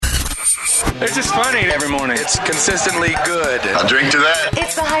They're just funny every morning. It's consistently good. I'll drink to that.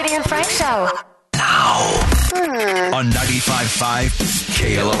 It's the Heidi and Frank Show. On 95.5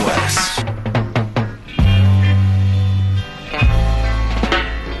 KLOS.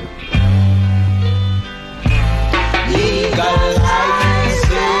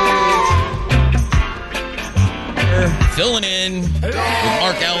 Filling in with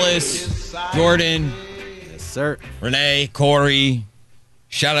Mark Ellis, Jordan, Yes, sir. Renee, Corey.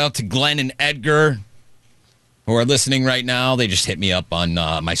 Shout out to Glenn and Edgar who are listening right now. They just hit me up on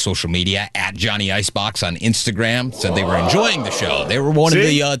my social media at Johnny Icebox on Instagram. Said they were enjoying the show. They were one of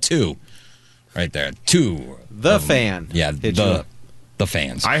the two right there. Two. The fan. Yeah, the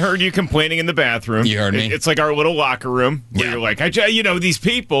fans. I heard you complaining in the bathroom. You heard me? It's like our little locker room where you're like, these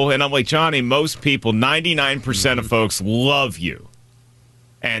people. And I'm like, Johnny, most people, 99% of folks love you.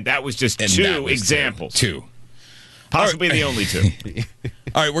 And that was just two examples. Two. Possibly the only two.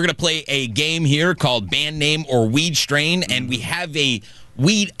 All right, we're going to play a game here called Band Name or Weed Strain. And we have a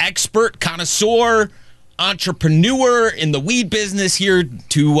weed expert, connoisseur, entrepreneur in the weed business here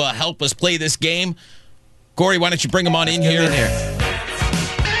to help us play this game. Corey, why don't you bring him on in here?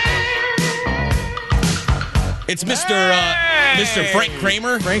 It's Mr. Frank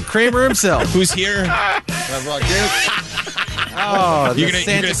Kramer. Frank Kramer himself. Who's here? Oh, You're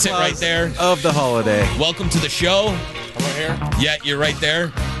gonna sit right there of the holiday. Welcome to the show. I'm right here. Yeah, you're right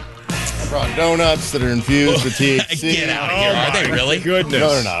there. I brought donuts that are infused with THC. Get out of here. Are they really?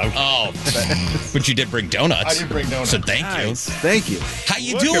 Goodness. No. Oh, but you did bring donuts. I did bring donuts. So thank you. Thank you. How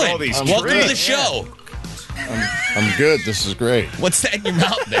you Look at doing? all these Welcome to the treats. show. I'm good. This is great. What's that in your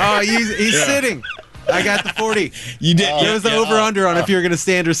mouth there? Oh, he's sitting. I got the 40. You did. It was the over-under on if you were going to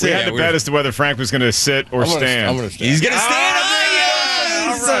stand or We sit. had to bet as to whether Frank was going to sit or stand. I'm gonna stand. He's gonna stand.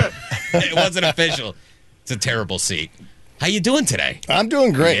 Yes! It wasn't official. It's a terrible seat. How you doing today? I'm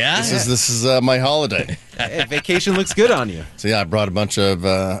doing great. Yeah? This is my holiday. Hey, vacation looks good on you. So yeah, I brought a bunch of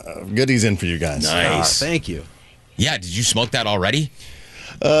goodies in for you guys. Nice. Thank you. Yeah. Did you smoke that already?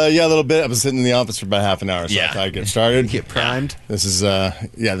 Yeah, a little bit. I was sitting in the office for about half an hour, so I thought I'd get started. Get primed. This is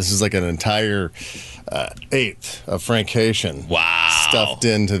like an entire eighth of Frankation. Wow. Stuffed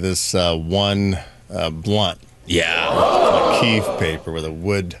into this one blunt. Yeah. Keef paper with a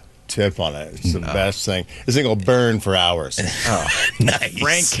wood tip on it. It's the best thing. This thing will burn for hours. Nice.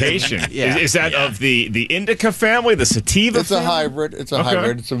 Frankation. Yeah. Is that of the indica family, the sativa It's a family? hybrid. It's a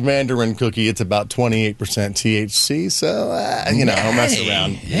hybrid. It's a Mandarin cookie. It's about 28% THC. So, I'll mess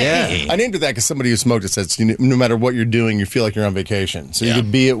around. Hey. I named it that because somebody who smoked it says, no matter what you're doing, you feel like you're on vacation. So you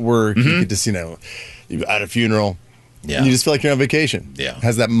could be at work. You could just, you're at a funeral. Yeah. And you just feel like you're on vacation. Yeah. It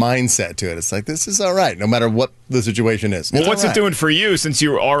has that mindset to it. It's like, this is all right, no matter what the situation is. Well, It's what's all it right. doing for you since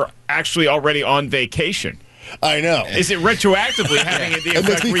you are actually already on vacation? I know. Is it retroactively having the It makes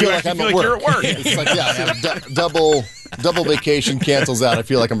effect me where feel you like actually I'm feel at like you're work. at work? It's like, I have double vacation cancels out. I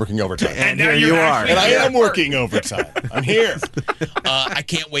feel like I'm working overtime. And here now you you're are. actually And I at am work. working overtime. I'm here. I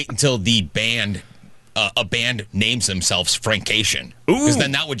can't wait until the band, a band names themselves Frankation. Because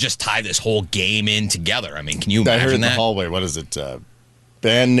then that would just tie this whole game in together. I mean, can you I heard imagine in the that? hallway. What is it?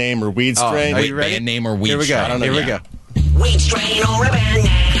 Band name or weed strain? are you ready? Band name or weed Here we go. strain? Here we Yeah. go. Weed strain or a band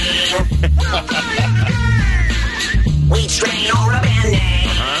name. Weed strain or a band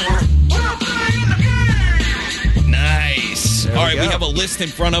name. Nice. All right, we we go. have a list in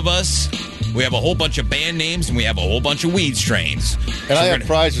front of us. We have a whole bunch of band names, and we have a whole bunch of weed strains. And I we're have gonna-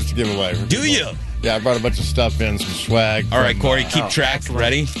 prizes to give away. for Do people. you? Yeah, I brought a bunch of stuff in, some swag. All right, from, Corey, keep track. excellent.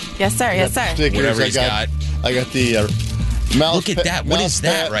 Ready? Yes, sir. Yes, sir. stickers. Whatever he's got. I got the mouse. Look at that. What is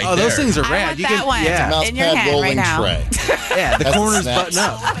that right Oh, there? those things are I rad. want You that can, one. yeah, mouse in your pad hand rolling right now. tray. yeah. The That's corners snaps. button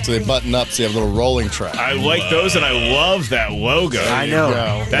up. So they button up, so you have a little rolling tray. I like those, and I love that logo. I know.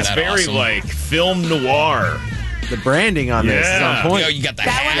 Go. That's Isn't that very awesome? like film noir. The branding on this is Yeah. on You point. know, you got the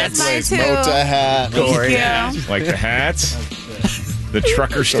That one hats. is mine Blaze too. Mota hat. Corey. Thank you. Like the hats, the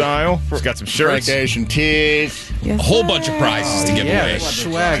trucker style. It's got some shirts. Frankation tees. Yes, A whole sir. bunch of prizes to give Yeah, away. the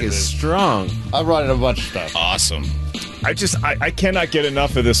swag is strong. I brought in a bunch of stuff. Awesome. I cannot get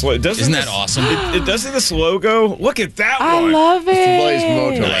enough of this. Isn't that awesome? It doesn't this logo. Look at that I one. love it. Blaze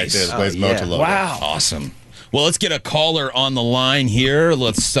Moto right Nice. there. The Blaze Oh, Moto yeah. logo. Wow. Awesome. Well, let's get a caller on the line here.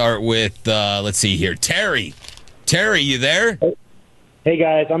 Let's start with, let's see here. Terry. Terry, you there? Hey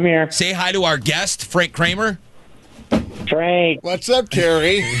guys, I'm here. Say hi to our guest, Frank Kramer. Frank, What's up,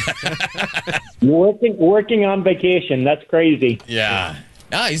 Carrie? working on vacation. That's crazy. Yeah.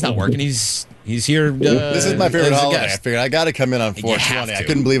 No, he's not working. He's here. This is my favorite as a holiday. I guest. figured I got to come in on You have 420. I to.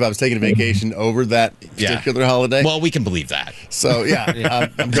 couldn't believe I was taking a vacation over that particular holiday. Well, we can believe that. So yeah,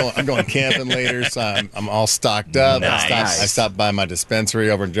 I'm going camping later. So I'm all stocked up. Nice. I stopped by my dispensary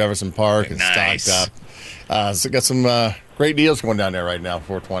over in Jefferson Park and Nice. stocked up. So got some great deals going down there right now.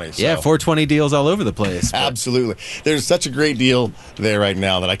 420. So. Yeah, 420 deals all over the place. but- Absolutely. There's such a great deal there right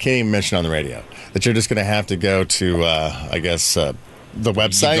now that I can't even mention on the radio. That you're just going to have to go to, I guess, the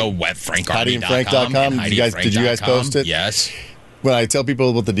website. You go FrankArmy.com. HeidiandFrank.com. Did you guys post it? Yes. When I tell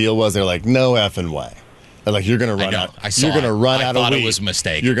people what the deal was, they're like, "No effing way." They're like, "You're going to run know. out. I saw You're going to it. run I out thought of it weed. was a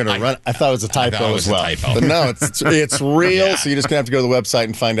mistake. You're going to run." I thought it was a thought it typo was as a well. typo. But no, it's real. Yeah. So you're just going to have to go to the website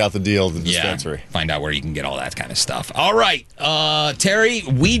and find out the deal of the Yeah. dispensary. Find out where you can get all that kind of stuff. All right. Terry,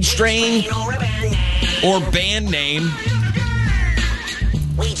 weed strain or a band name. or band name?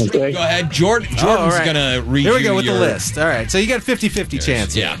 Okay. Go ahead. Jordan's all right. going to read Here we you go with your- the list. All right, so you got 50-50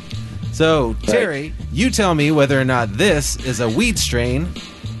 chance. here. Yeah. So, Terry, you tell me whether or not this is a weed strain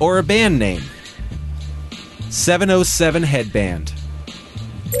or a band name. 707 Headband.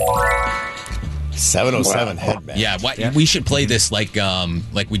 707 headband. Yeah, what, Yeah. we should play this like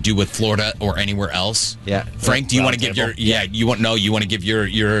we do with Florida or anywhere else. Yeah. Frank, do you want to give Round your table. you want to give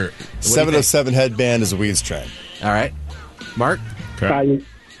your 707 headband is a weed strain. All right. Mark? Okay.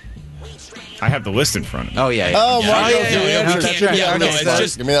 I have the list in front of me. Oh, yeah. Oh, Yeah, wow. yeah, Yeah, yeah, yeah, we that's can't- right. yeah, no, Okay, it's so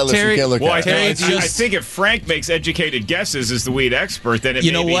just- give me that list. Terry- You can't look Well, at I it. think, it's I think if Frank makes educated guesses as the weed expert, then it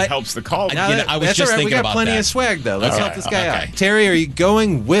You know maybe what? helps the call. I- you know, I was That's just all right. thinking We got about plenty that. of swag, though. Let's Okay. help this guy Okay. out. Terry, are you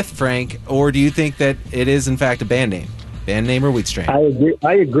going with Frank, or do you think that it is, in fact, a band name? Band name or weed strain?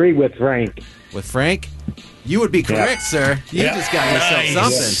 I agree with Frank. With Frank? You would be correct, sir. You just got yourself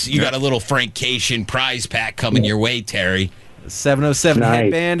Nice. something. You got a little Frankcation prize pack coming your way, Terry. 707 Nice.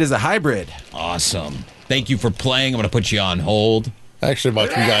 Headband is a hybrid. Awesome. Thank you for playing. I'm going to put you on hold. I actually bought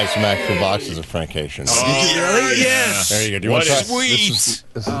you guys some actual boxes of Francation. Really? Yes. There you go. Do you What want to is try?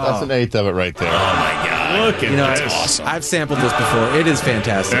 sweet? That's an eighth of it right there. Oh my God. Look at You know, this. awesome. I've sampled this before. It is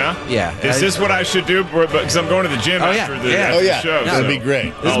fantastic. Yeah? Yeah. Is this what I should do? Because I'm going to the gym Oh, yeah. after the, Yeah. after Oh the yeah, show. that'd so- be great.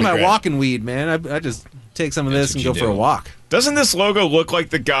 This is That'd my be great. walking weed, man. I just take some of this and what go you for a do. walk. Doesn't this logo look like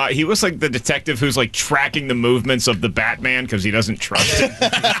the guy? He looks like the detective who's like tracking the movements of the Batman because he doesn't trust him.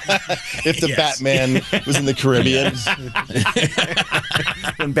 If the Batman was in the Caribbean,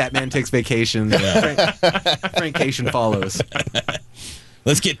 When Batman takes vacation, Frankation follows.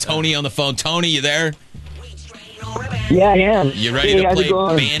 Let's get Tony on the phone. Tony, you there? Yeah, I am. You ready Hey, to how's it play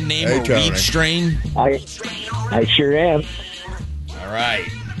going? band name Hey, or Tony. weed strain? I sure am. All right.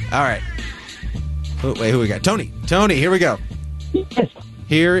 All right. Wait, who we got? Tony. Tony, here we go.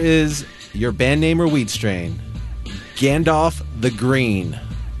 Here is your band name or weed strain. Gandalf the Green.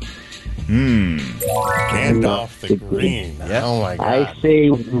 Gandalf the Green. Yeah. Oh my I God. say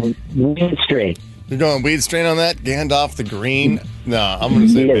weed strain. You're going weed strain on that? Gandalf the Green? No, I'm going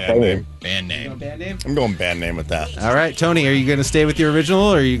to say Yes, I band am. name. Band name. Band name? I'm going band name with that. All right, Tony, are you going to stay with your original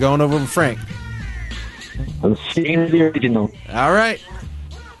or are you going over with Frank? I'm staying with the original. All right.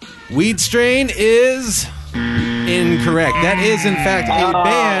 Weed strain is incorrect. That is, in fact, a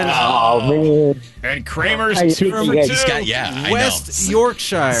band. Oh, man. And Kramer's I 2 think for you 2. guys- This guy, yeah, I West know.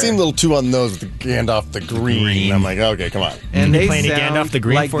 Yorkshire. Seemed a little too on the nose with the Gandalf the Green. I'm like, okay, come on. And they play any sound Gandalf the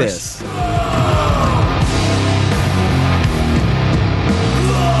Green like for us? this.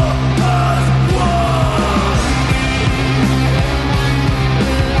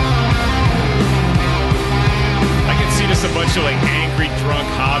 I can see just a bunch of like angry drunk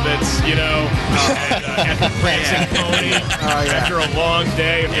hobbits, you know, at the prancing pony after a long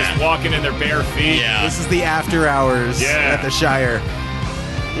day of just walking in their bare feet. Yeah. This is the after hours Yeah. at the Shire.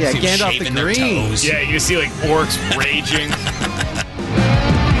 Yeah, See 'em Gandalf the shaving their Green. toes. Yeah, you see like orcs raging.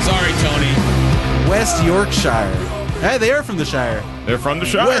 Sorry, Tony. West Yorkshire. Hey, they are from the Shire. They're from the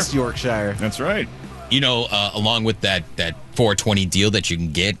Shire. West Yorkshire. That's right. You know, along with that 420 deal that you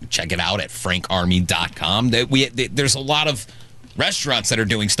can get, check it out at FrankArmy.com. There's a lot of restaurants that are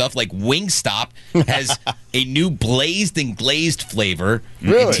doing stuff like Wingstop has a new blazed and glazed flavor.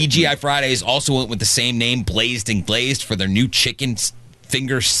 Really? And TGI Fridays also went with the same name, Blazed and Glazed, for their new chicken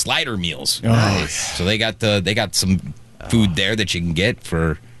finger slider meals. Nice. So they got some food there that you can get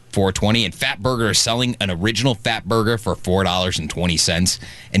for $4.20, and Fat Burger is selling an original Fat Burger for $4.20,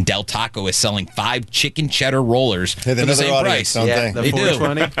 and Del Taco is selling 5 chicken cheddar rollers Hey, for they the know their same audience, price. don't Yeah, they? the They do.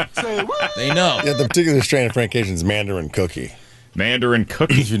 420. They know. Yeah, the particular strain of Frankations is Mandarin Cookie. Mandarin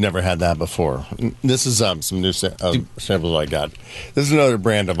cookie. If you've never had that before, this is some new samples I got. This is another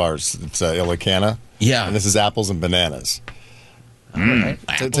brand of ours. It's Ilocana. Yeah. And this is apples and bananas. Right.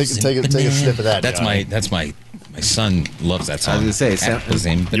 Take a sniff of that. That's Johnny. my son loves that song. I was gonna say, Apples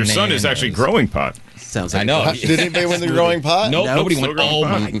and Your son is actually bananas. growing pot. Sounds like I know. Did anybody win the growing pot? Nope, Nope, nobody still went. growing Oh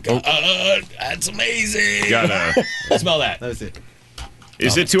pot. my god, that's amazing. Gotta. Smell that. That was it.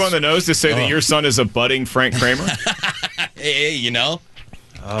 Is it too on the nose to say Oh. that your son is a budding Frank Kramer? Hey,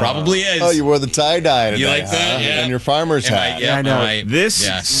 probably is. Oh, you wore the tie-dye today, You like that? huh? Yeah. And your farmer's Am I- hat. yeah, I know. am I- This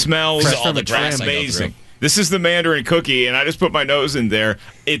yeah. smells Fresh from the grass I go amazing. through. This is the Mandarin cookie, and I just put my nose in there.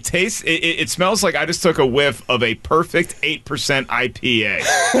 It tastes. It smells like I just took a whiff of a perfect 8% IPA.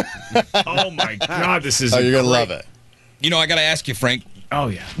 Oh my god, this is. Oh, you're gonna great. love it. I got to ask you, Frank. Oh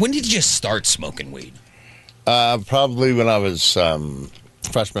yeah. When did you start smoking weed? Probably when I was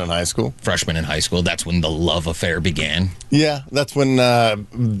freshman in high school. Freshman in high school. That's when the love affair began. Yeah, that's when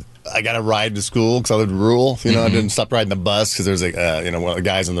I got a ride to school because I lived rural. I didn't stop riding the bus because there's one of the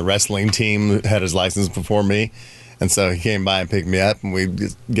guys on the wrestling team had his license before me, and so he came by and picked me up, and we'd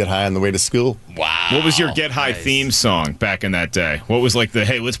get high on the way to school. Wow. What was your Get High theme song back in that day? What was like the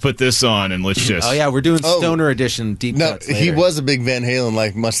hey, let's put this on and let's just. Oh yeah, we're doing Oh. Stoner Edition deep No, cuts. he later. was a big Van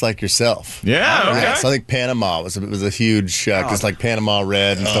Halen, much like yourself. Yeah. Okay. Yeah, so I think Panama was a huge because like Panama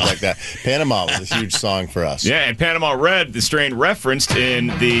Red and stuff like that. Panama was a huge song for us. Yeah, and Panama Red, the strain referenced in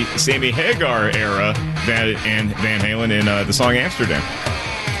the Sammy Hagar era, and Van Halen in the song Amsterdam.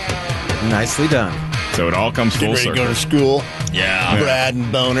 Nicely done. So it all comes Get full ready to circle. go to school. Yeah. Brad and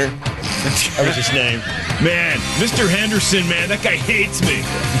Boner. That was his name. Man, Mr. Henderson, man, that guy hates me.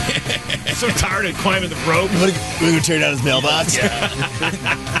 I'm so tired of climbing the rope. We're going to tear down his mailbox.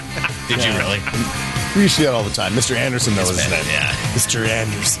 Did you really? We used to do that all the time. Mr. Anderson, that was his name. Yeah. Mr.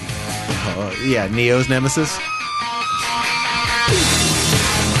 Anderson. Yeah, Neo's nemesis.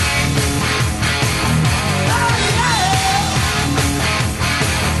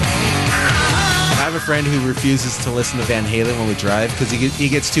 I have a friend who refuses to listen to Van Halen when we drive because he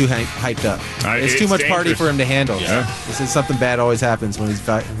gets too hyped up. It's too it's much party dangerous. for him to handle. Yeah. He says something bad always happens when he's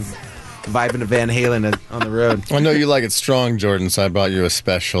vibing to Van Halen on the road. I know you like it strong, Jordan, so I brought you a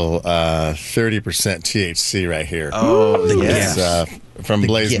special 30% THC right here. Oh, It's yeah. from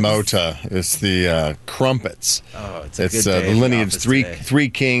Blaze gift. Mota. It's the Crumpets. Oh, it's a It's good day the at the lineage office three today. Three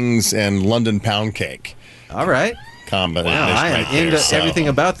Kings and London Pound Cake All right. combo. Wow, I am into everything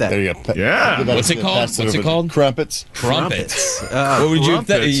about that. There you go. Yeah. What's it called? What's it called? Crumpets. Crumpets. Oh, What would you?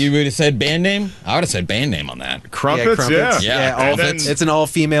 Crumpets. You would have said band name? I would have said band name on that. Crumpets, yeah. Yeah, all, Crumpets. it's an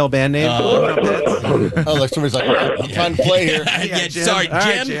all-female band name. Crumpets. Oh, look, somebody's like, I'm trying to play here. Yeah, Jim. sorry, All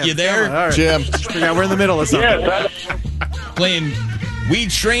right, Jim, you there? Come on, all right. Jim. Yeah, we're in the middle of something. Playing weed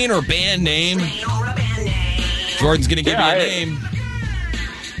strain or band name? Jordan's gonna give you a name.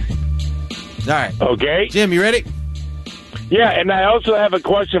 All right. Okay. Jim, you ready? Yeah, and I also have a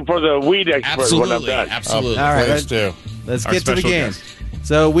question for the weed expert when I'm Absolutely, done. absolutely. All right, Please do. Let's Our get to the special game. guest.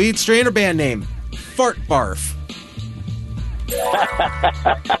 So, weed strain or band name? Fart Barf.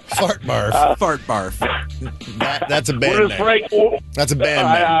 Fart barf. Fart Barf. That's a What band is name. Frank? That's a band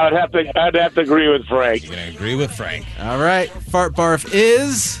name. I'd have to agree with Frank. You're gonna agree with Frank. All right. Fart Barf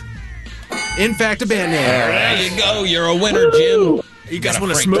is, in fact, a band name. There you go. You're a winner, Jim. You guys got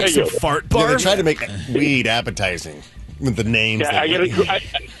wanna a smoke Frank. some fart Yeah, they try to make weed appetizing with the names. Yeah, I got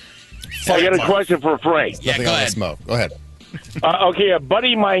Fart a barf. question for Frank. Yeah, Nothing go on the ahead. smoke. Go ahead. Okay, a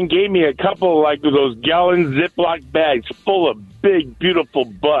buddy of mine gave me a couple like of those gallon Ziploc bags full of big, beautiful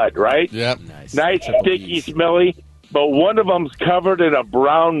bud. Right? Yep. Nice, sticky, smelly. But one of them's covered in a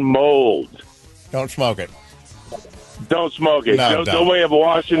brown mold. Don't smoke it. Don't smoke it. No, No don't. way of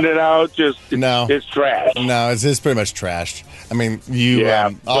washing it out. Just No. it's trash. No, it's pretty much trashed. I mean, you Yeah,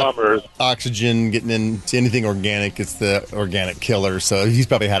 bummers. oxygen getting into anything organic, it's the organic killer. So he's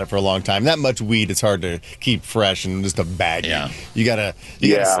probably had it for a long time. That much weed, it's hard to keep fresh and just a bag. Yeah. You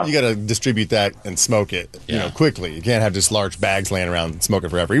gotta distribute that and smoke it, Yeah. quickly. You can't have just large bags laying around and smoke it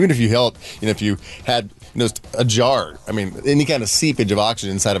forever. Even if you if you had just a jar. I mean, any kind of seepage of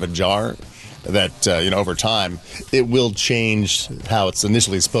oxygen inside of a jar. That over time, it will change how it's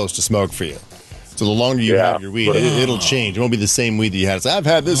initially supposed to smoke for you. So the longer you Yeah. have your weed, it'll change. It won't be the same weed that you had. It's like, I've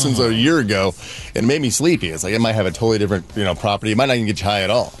had this since a year ago, and it made me sleepy. It's like it might have a totally different property. It might not even get you high at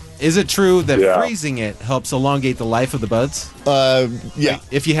all. Is it true that Yeah. freezing it helps elongate the life of the buds? Yeah.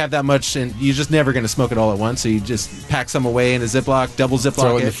 If you have that much, and you're just never going to smoke it all at once, so you just pack some away in a Ziploc, double Ziploc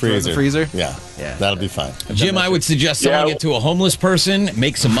Throw it in the throw it freezer. Yeah. That'll be fine. Jim, I would suggest selling Yeah. it to a homeless person,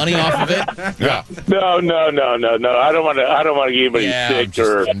 make some money off of it. Yeah. No. I don't want to get anybody Yeah, sick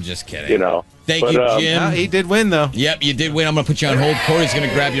or I'm just kidding. Thank But, you, um, Jim. He did win, though. Yep, you did win. I'm going to put you on hold. Corey's going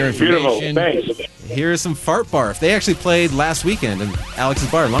to grab your Beautiful. information. Thanks. Here is some Fart Barf. They actually played last weekend in Alex's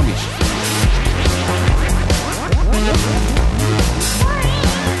Bar in Long Beach.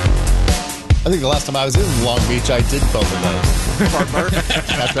 I think the last time I was in Long Beach, I did both of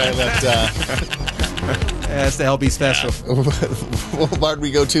those. After I left, That's the LB special. what bar did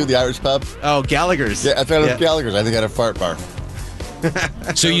we go to? The Irish pub? Oh, Gallagher's. Yeah, after I left Gallagher's, I think I had a fart bar.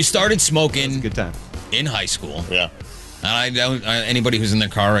 So you started smoking Good time. in high school. Yeah. And anybody who's in their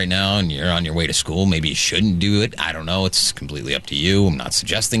car right now and you're on your way to school, maybe you shouldn't do it. I don't know. It's completely up to you. I'm not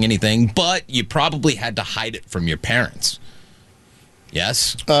suggesting anything, but you probably had to hide it from your parents.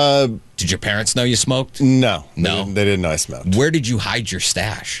 Yes? Did your parents know you smoked? No. No. They didn't know I smoked. Where did you hide your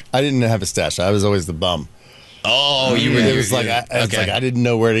stash? I didn't have a stash. I was always the bum. Oh, you were. It was like I didn't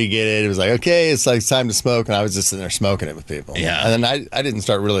know where to get it. It was like, okay, it's like time to smoke, and I was just sitting there smoking it with people. Yeah. And then I didn't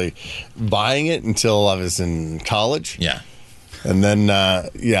start really buying it until I was in college. Yeah. And then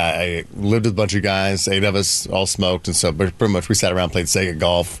I lived with a bunch of guys. 8 of us all smoked, and so pretty much we sat around, played Sega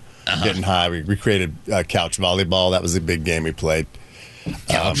golf, getting high. We created couch volleyball. That was a big game we played.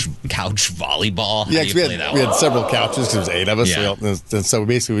 Couch volleyball? How Yeah, do you 'cause play that we one? had several couches because there was 8 of us. Yeah. And so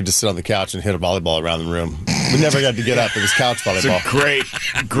basically we just sit on the couch and hit a volleyball around the room. We never got to get up. It was couch It's a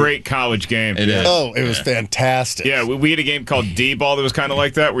volleyball. great college game. It is. Oh, it was fantastic. Yeah, we had a game called D-ball that was kind of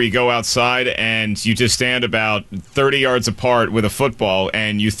like that, where you go outside and you just stand about 30 yards apart with a football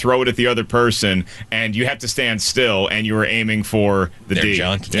and you throw it at the other person, and you have to stand still, and you are aiming for the Their D.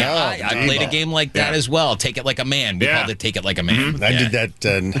 junk. Yeah, I played a D-ball. game like that as well. Take it like a man. We called it Take It Like a Man. I did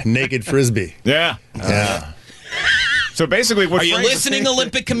that naked frisbee. Yeah. Yeah. So basically, what Are you Frank's- listening,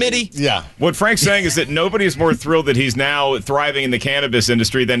 Olympic Committee? Yeah. What Frank's saying is that nobody is more thrilled that he's now thriving in the cannabis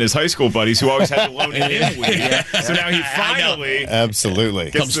industry than his high school buddies who always had to load it in weed. So now he finally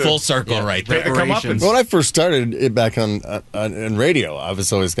Absolutely. Comes full circle right pay there. the comeuppance. When I first started it back on radio, I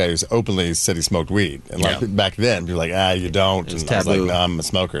was always a guy who openly said he smoked weed. And like back then, people were like, you don't. It was And I was like, taboo. no, I'm a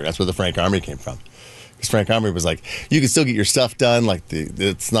smoker. That's where the Frank Army came from. Because Frank Army was like, you can still get your stuff done. Like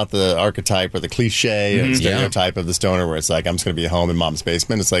it's not the archetype or the cliche or stereotype of the stoner where it's like, I'm just going to be at home in mom's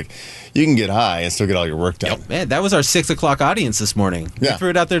basement. It's like, you can get high and still get all your work done. Man, that was our 6 o'clock audience this morning. We Yeah. threw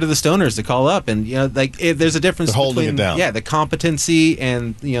it out there to the stoners to call up, and there's a difference They're holding between it down. the competency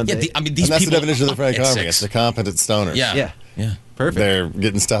and Yeah, the, these And that's the people definition of the Frank at Army. 6. It's the competent stoner. Yeah. perfect. They're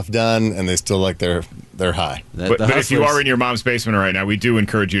getting stuff done and they still like they're high. But if you are in your mom's basement right now, we do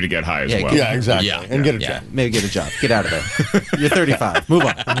encourage you to get high as well. Yeah, exactly. Yeah. And get a Yeah. job. Maybe get a job. Get out of there. You're 35. Move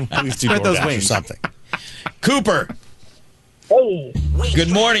on. At least do Spread those DoorDash or wings. something. Cooper. Hey, Good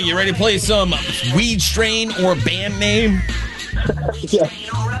morning. You ready to play some weed strain or band name? yeah.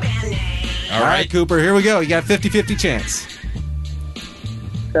 All right, Cooper, here we go. You got a 50-50 chance.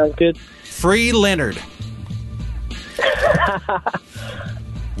 Sounds good. Free Leonard.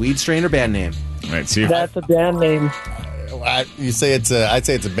 Weed strain or band name? All right, see if That's a band name. I'd say it's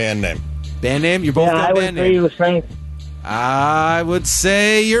a band name. Band name? You're both Yeah, I got would band agree name. with Frank. I would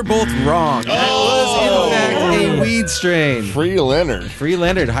say you're both wrong. That was, in fact, a weed strain. Free Leonard. Free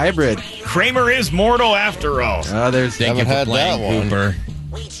Leonard hybrid. Kramer is mortal after all. There's. Thank you Haven't for had playing, that one. Cooper.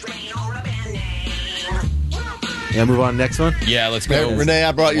 Yeah, move on. Next one. Yeah, let's go. Renee,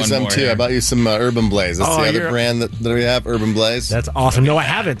 I brought you One some more too. here. I brought you some Urban Blaze. That's Oh, the other you're- brand that we have, Urban Blaze. That's awesome. No, I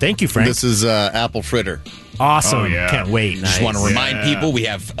haven't. Thank you, Frank. This is apple fritter. Awesome. Oh, yeah. Can't wait. Just want to remind people we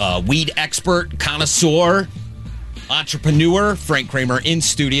have weed expert, connoisseur, entrepreneur, Frank Kramer in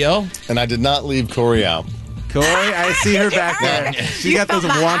studio. And I did not leave Corey out. Corey, I see her back there. She got those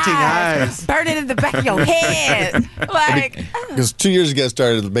felt my wanting eyes. burning in the back of your head. Like, Because 2 years ago, I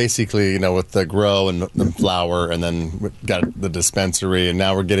started basically, with the grow and the flower, and then we got the dispensary, and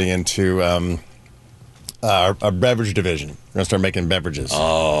now we're getting into our beverage division. We're going to start making beverages.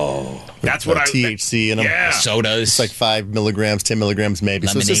 Oh, That's what I THC in them. Yeah. sodas. It's like 5 milligrams, 10 milligrams maybe.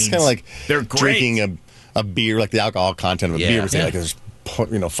 So it's just Lemonades. kind of like They're great. drinking a beer, like the alcohol content of a Yeah. beer. But say Yeah. like there's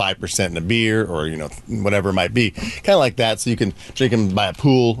 5% in a beer, or whatever it might be, kind of like that. So you can drink them by a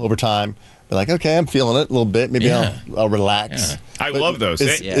pool over time. Be like, okay, I'm feeling it a little bit. Maybe Yeah. I'll relax. Yeah. I But love those.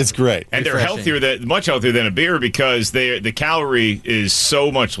 It's great. And they're Refreshing. much healthier than a beer, because the calorie is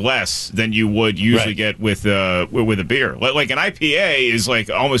so much less than you would usually Right. get with a beer. Like an IPA is like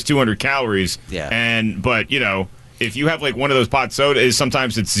almost 200 calories. Yeah. But if you have like one of those pot sodas,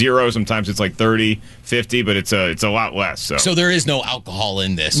 sometimes it's 0, sometimes it's like 30, 50, but it's a lot less. So So there is no alcohol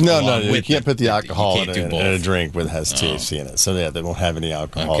in this. No, along you with can't put the you alcohol can't in do a both. drink that has THC in it. So yeah, they won't have any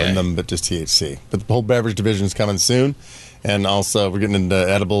alcohol Okay. in them, but just THC. But the whole beverage division is coming soon, and also we're getting into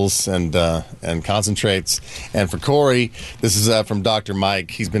edibles and concentrates. And for Corey, this is from Dr.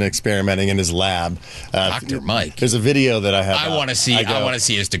 Mike. He's been experimenting in his lab. Dr. Mike. There's a video that I have. I want to see. I want to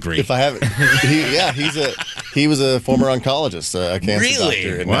see his degree. If I have, he's a. He was a former oncologist, a cancer Really?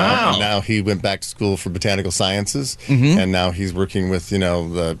 doctor. And Wow. now he went back to school for botanical sciences, and now he's working with,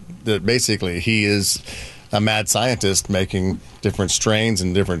 basically he is a mad scientist making different strains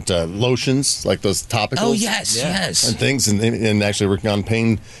and different lotions, like those topicals. Oh, yes. And things, and actually working on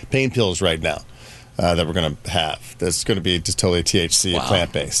pain pills right now that we're going to have. That's going to be just totally THC, Wow.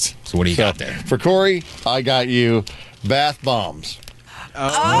 plant-based. So what do you got there? For Corey, I got you bath bombs.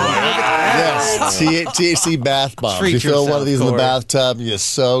 Yes, THC bath bombs. Treat You fill one yourself, of these in the Corey. bathtub, you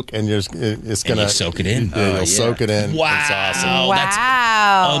soak, and it's gonna you soak it in? Yeah, you'll soak it in. Wow. It's awesome. Wow. That's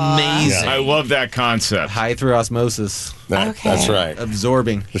amazing. I love that concept. High through osmosis, That's right.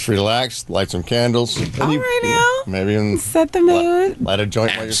 absorbing. Just relax, light some candles. All right, now. Maybe even Set the mood. light a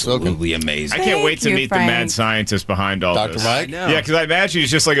joint while you're soaking. Absolutely amazing. I can't wait to Thank you, meet the Frank. mad scientist behind all Dr. this. Mike? I know. Yeah, because I imagine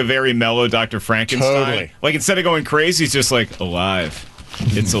he's just like a very mellow Dr. Frankenstein. Totally. Like instead of going crazy, he's just like alive.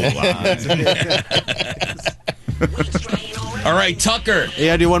 It's alive. All right, Tucker. You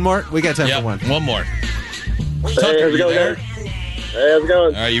gotta do one more? We got time Yep, for one. one more. Hey, Tucker, how's it you going, there? guys? Hey, how's it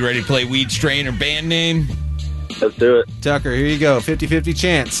going? Are you ready to play Weed Strain or band name? Let's do it. Tucker, here you go. 50-50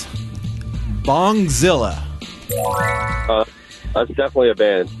 chance. Bongzilla. That's definitely a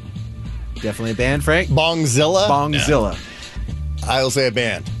band. Definitely a band, Frank? Bongzilla? Bongzilla. I will say a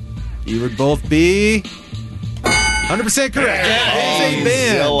band. You would both be 100% correct. That is a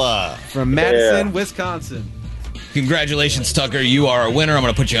band Bongzilla. from Madison, Yeah. Wisconsin. Congratulations, Tucker. You are a winner. I'm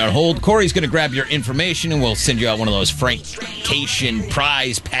going to put you on hold. Corey's going to grab your information, and we'll send you out one of those Frankcation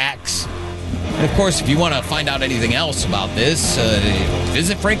prize packs. And, of course, if you want to find out anything else about this,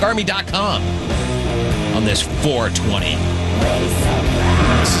 visit frankarmy.com on this 420.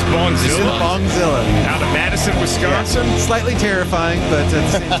 This is This is Bongzilla. Bongzilla. Out of Madison, Wisconsin. Slightly terrifying, but at the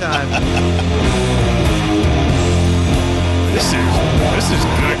same time, This is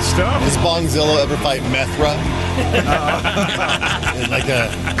good stuff. Does Bongzilla ever fight Methra? Like a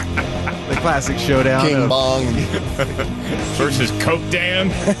the classic showdown. King of- Bong. Versus Coke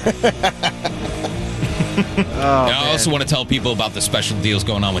Dan. I also want to tell people about the special deals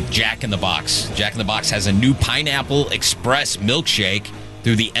going on with Jack in the Box. Jack in the Box has a new Pineapple Express milkshake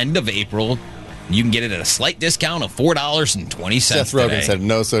through the end of April. You can get it at a slight discount of $4.20 Seth Rogen today. said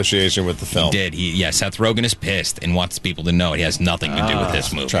no association with the film. He did. Seth Rogen is pissed and wants people to know it has nothing to do with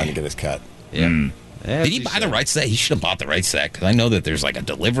this movie. Trying to get his cut. Yeah. Yeah, Did he buy the rights to that? He should have bought the rights to that because I know that there's like a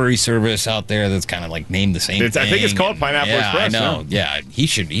delivery service out there that's kind of like named the same thing. I think it's called Pineapple yeah, Express. I know. Yeah, he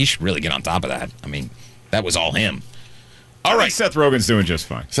should really get on top of that. I mean, that was all him. All right, Seth Rogen's doing just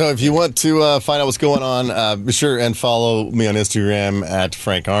fine. So if you want to find out what's going on, be sure and follow me on Instagram at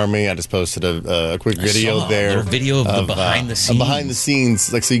Frank Army. I just posted a quick video saw a there. little video of the behind the scenes. Behind the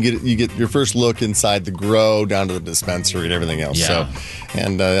scenes, like so you get your first look inside the grow, down to the dispensary and everything else. Yeah. So,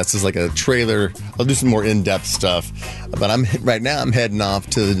 and that's just like a trailer. I'll do some more in-depth stuff, but I'm heading off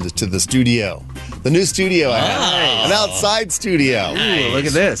to the studio, the new studio I have, an outside studio. Ooh, look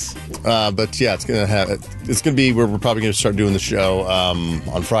at this. But yeah, it's gonna be where we're probably gonna start doing the show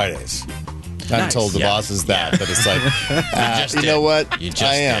on Fridays. I haven't told the Yeah. bosses that, but it's like, just you did. know what? You just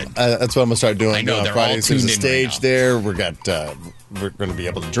I am. did. That's what I'm gonna start doing. I know, on they're Fridays. all There's a tuned in right stage now. there. We're gonna be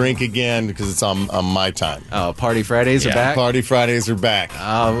able to drink again because it's on my time. Oh, Party Fridays are Yeah. back. Party Fridays are back.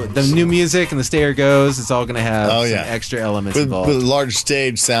 The new music and the Stayer Goes. It's all going to have Oh, some yeah. extra elements With involved. a large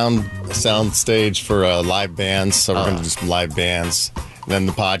stage sound stage for live bands. So we're gonna do some live bands. Then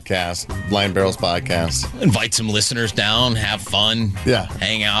the podcast, Blind Barrels podcast. Invite some listeners down, have fun, Yeah.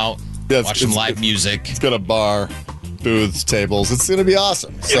 hang out, Yeah, watch some live music. It's got a bar, booths, tables. It's gonna be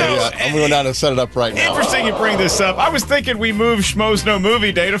awesome. So I'm going down to set it up right now. Interesting you bring this up. I was thinking we moved Schmoes No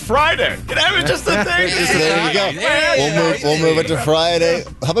Movie Day to Friday. That was just the thing. So there you go. We'll move it to Friday.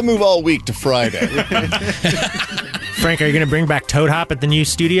 How about move all week to Friday? Frank, are you going to bring back Toad Hop at the new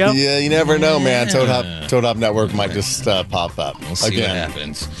studio? Yeah, you never know, man. Toad Hop Network might just pop up We'll see again. what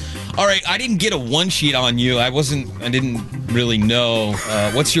happens. All right, I didn't get a one sheet on you. I didn't really know.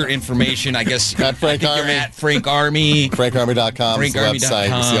 What's your information? I guess At Frank you're Army. at Frank Army. FrankArmy.com is the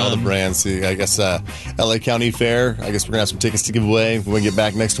website. You see all the brands. See, I guess LA County Fair. I guess we're going to have some tickets to give away when we get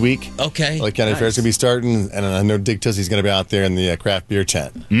back next week. Okay. LA County Fair is going to be starting, and I know Dig Tussie's going to be out there in the craft beer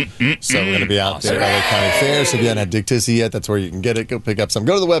tent. So we're going to be out there at LA County Fair. So if you haven't had Dig Tussie yet, that's where you can get it. Go pick up some.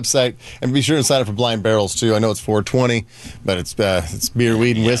 Go to the website and be sure and sign up for Blind Barrels too. I know it's 420, but it's beer,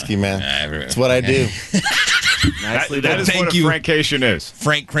 weed, and whiskey, man. It's what I do. That is Thank what you. a Frankcation is.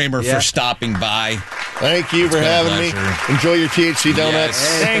 Frank Kramer Yeah. for stopping by. Thank you for been a having me. pleasure. Enjoy your THC donuts.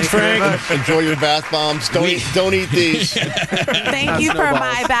 Yes. Thanks, Frank. Enjoy your bath bombs. Don't eat these. Thank you for Snowballs.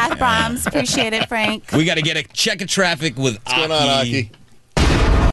 my bath bombs. Appreciate it, Frank. We got to get a check of traffic with What's going on, Aki?